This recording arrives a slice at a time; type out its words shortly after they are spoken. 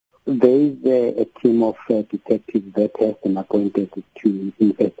There is a team of detectives that has been appointed to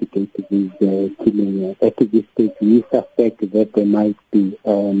investigate this killing. At this stage, we suspect that there might be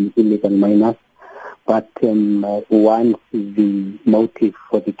illegal minors, but once the motive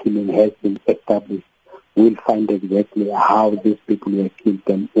for the killing has been established, we'll find exactly how these people were killed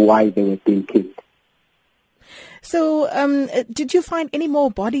and why they were being killed. So, did you find any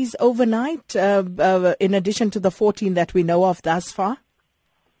more bodies overnight, in addition to the 14 that we know of thus far?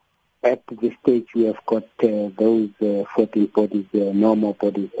 At this stage, we have got those 14 bodies. No more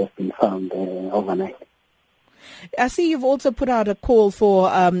bodies have been found overnight. I see you've also put out a call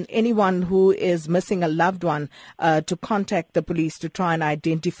for anyone who is missing a loved one to contact the police to try and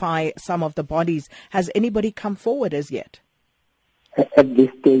identify some of the bodies. Has anybody come forward as yet? At this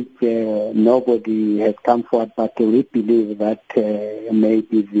stage, nobody has come forward, but we believe that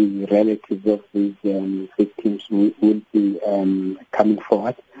maybe the relatives of these victims will be coming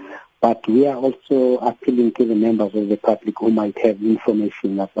forward. But we are also appealing to the members of the public who might have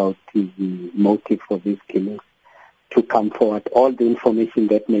information about the motive for these killings to come forward. All the information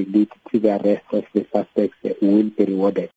that may lead to the arrest of the suspects will be rewarded.